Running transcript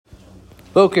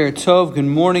Boker Tov, good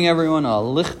morning everyone.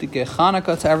 Lichtike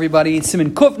Chanukah to everybody. Siman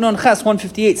Kuf Nun Ches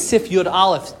 158, Sif Yud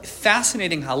Aleph.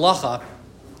 Fascinating halacha.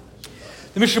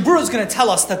 The Mishnah Berurah is going to tell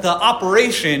us that the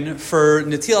operation for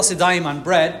Netilas Yadayim on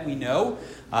bread, we know,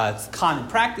 it's common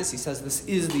practice, he says this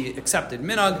is the accepted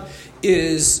minhag,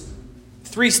 is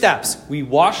 3 steps. We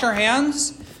wash our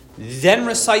hands, then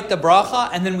recite the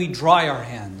bracha, and then we dry our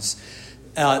hands.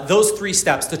 Those 3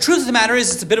 steps. The truth of the matter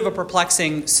is it's a bit of a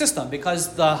perplexing system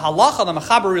because the halacha, the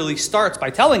Mechaber really starts by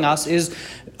telling us is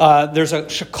there's a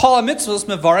shekala mitzvahs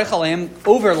mevarech aleim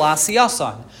over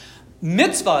la'asiyasan.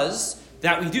 Mitzvahs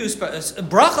that we do,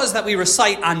 brachas that we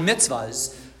recite on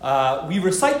mitzvahs, we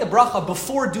recite the bracha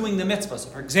before doing the mitzvah. So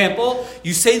for example,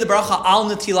 you say the bracha al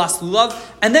netilas lulav,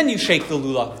 and then you shake the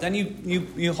lulav. Then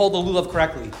you hold the lulav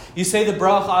correctly. You say the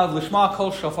bracha of lishma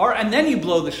kol shofar, and then you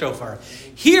blow the shofar.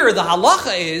 Here, the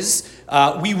halacha is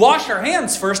we wash our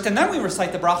hands first, and then we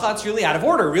recite the bracha. It's really out of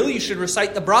order. Really, you should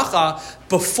recite the bracha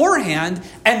beforehand,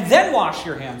 and then wash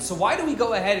your hands. So why do we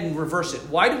go ahead and reverse it?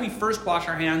 Why do we first wash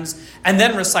our hands, and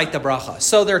then recite the bracha?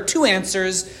 So there are 2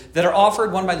 answers that are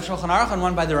offered, one by the Shulchan Aruch and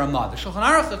one by the Ramah. The Shulchan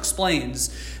Aruch explains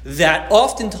that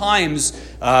oftentimes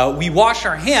we wash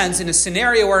our hands in a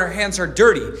scenario where our hands are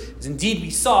dirty. As indeed we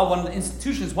saw, one of the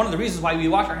institutions, one of the reasons why we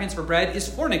wash our hands for bread is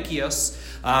for nikios.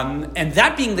 And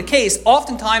that being the case,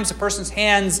 oftentimes a person's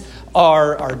hands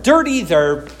are dirty,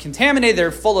 they're contaminated,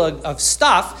 they're full of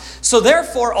stuff. So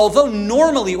therefore, although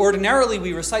ordinarily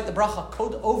we recite the bracha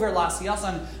kod over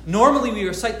la'asiyasan, normally we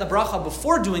recite the bracha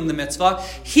before doing the mitzvah,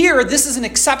 here this is an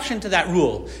exception to that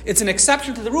rule. It's an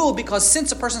exception to the rule because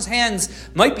since a person's hands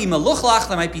might be meluchlach,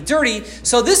 they might be dirty,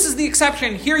 so this is the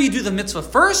exception. Here you do the mitzvah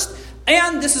first,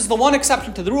 and this is the one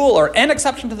exception to the rule, or an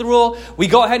exception to the rule. We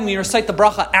go ahead and we recite the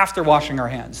bracha after washing our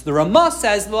hands. The Ramah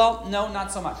says, well, no,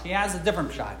 not so much. He has a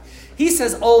different shot. He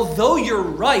says, although you're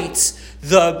right,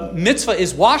 the mitzvah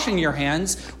is washing your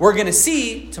hands, we're going to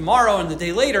see tomorrow and the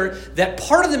day later that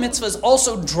part of the mitzvah is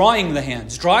also drying the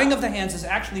hands. Drying of the hands is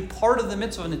actually part of the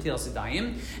mitzvah of Netilas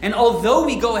Yadayim. And although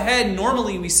we go ahead,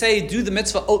 normally we say, do the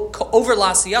mitzvah over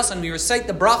la'asiyas, and we recite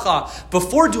the bracha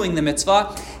before doing the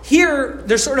mitzvah, here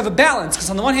there's sort of a balance, because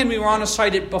on the one hand we want to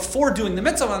recite it before doing the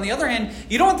mitzvah, on the other hand,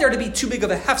 you don't want there to be too big of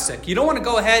a hefsek. You don't want to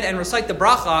go ahead and recite the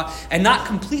bracha and not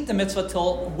complete the mitzvah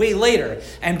till way later.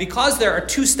 And because there are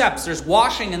 2 steps, there's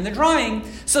washing and the drying,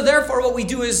 so therefore what we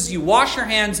do is you wash your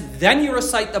hands, then you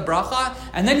recite the bracha,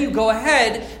 and then you go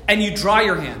ahead and you dry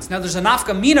your hands. Now there's a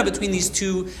nafka mina between these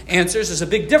 2 answers. There's a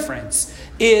big difference.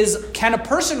 Can a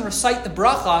person recite the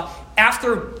bracha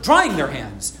after drying their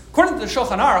hands? According to the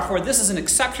Shulchan Aruch, where this is an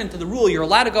exception to the rule, you're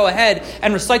allowed to go ahead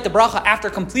and recite the bracha after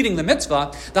completing the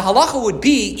mitzvah. The halacha would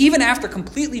be, even after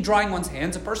completely drying one's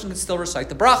hands, a person can still recite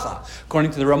the bracha.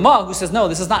 According to the Ramah, who says, no,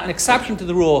 this is not an exception to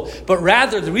the rule, but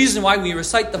rather the reason why we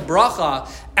recite the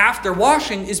bracha after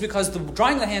washing is because the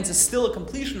drying the hands is still a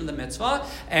completion of the mitzvah,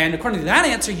 and according to that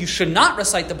answer, you should not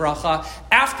recite the bracha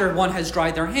after one has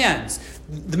dried their hands.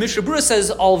 The Mishnah Berurah says,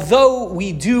 although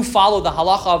we do follow the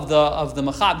halacha of the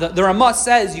Mechaber, the Ramah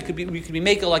says we could be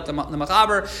making like the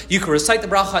Mechaber, you could recite the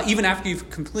bracha even after you've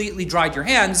completely dried your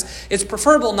hands. It's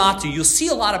preferable not to. You'll see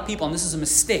a lot of people, and this is a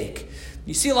mistake,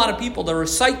 you see a lot of people that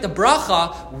recite the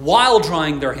bracha while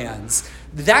drying their hands.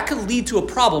 That could lead to a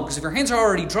problem, because if your hands are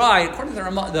already dry, according to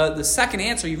the second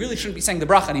answer, you really shouldn't be saying the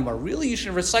bracha anymore. Really, you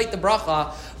should recite the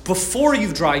bracha before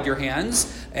you've dried your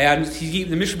hands. And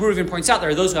the Mishnah Berurah even points out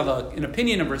there are those who have an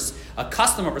opinion of a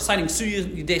custom of reciting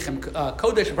Suyu Yidechem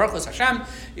Kodesh Baruch Hashem.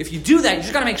 If you do that, you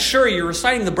just got to make sure you're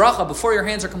reciting the bracha before your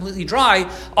hands are completely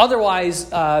dry. Otherwise,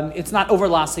 it's not over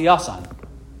la'asiyasan.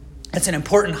 It's an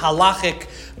important halachic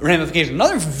ramification.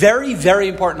 Another very, very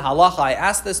important halacha, I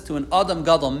asked this to an Adam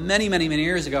Gadol many, many, many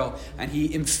years ago, and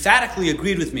he emphatically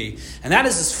agreed with me, and that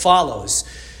is as follows.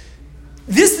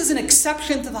 This is an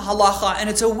exception to the halacha, and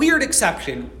it's a weird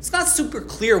exception. It's not super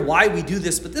clear why we do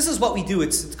this, but this is what we do.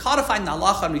 It's codified in the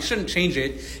halacha, and we shouldn't change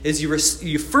it, is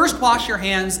you first wash your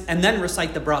hands and then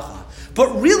recite the bracha.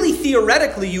 But really,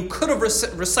 theoretically, you could have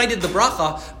recited the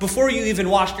bracha before you even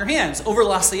washed your hands, over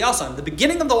la'asiyasan. The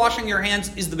beginning of the washing your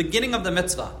hands is the beginning of the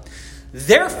mitzvah.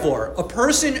 Therefore, a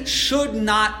person should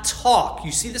not talk.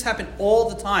 You see this happen all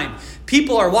the time.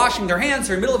 People are washing their hands,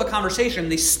 they're in the middle of a conversation,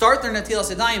 they start their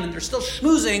Netilas Yadayim, and they're still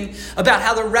schmoozing about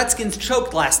how the Redskins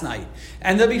choked last night.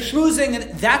 And they'll be schmoozing,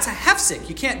 and that's a hefsek.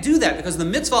 You can't do that, because the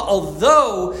mitzvah,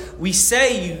 although we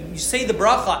say, you say the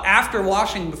bracha after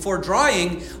washing, before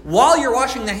drying, while you're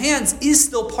washing the hands is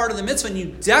still part of the mitzvah, and you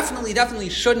definitely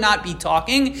should not be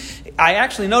talking. I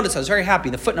actually noticed, I was very happy,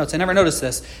 the footnotes, I never noticed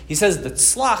this. He says, the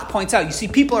Tzlach points out, you see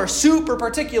people are super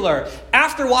particular.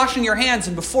 After washing your hands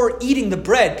and before eating the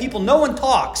bread, no one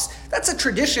talks. That's a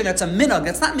tradition. That's a minhag.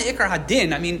 That's not me'ikar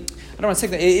hadin. I mean, I don't want to say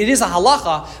that. It is a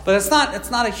halacha, but it's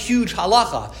not a huge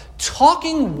halacha.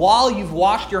 Talking while you've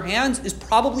washed your hands is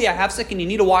probably a hefsek and you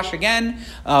need to wash again,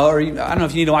 I don't know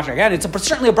if you need to wash again. It's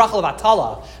certainly a bracha of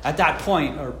atala at that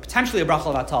point, or potentially a bracha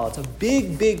of atala. It's a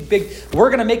big, we're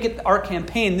going to make it our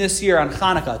campaign this year on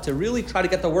Hanukkah to really try to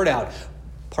get the word out.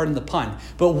 Pardon the pun.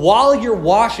 But while you're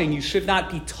washing, you should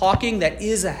not be talking. That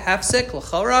is a hefsek,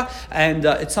 l'chora, and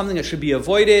it's something that should be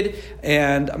avoided.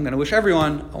 And I'm going to wish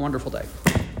everyone a wonderful day.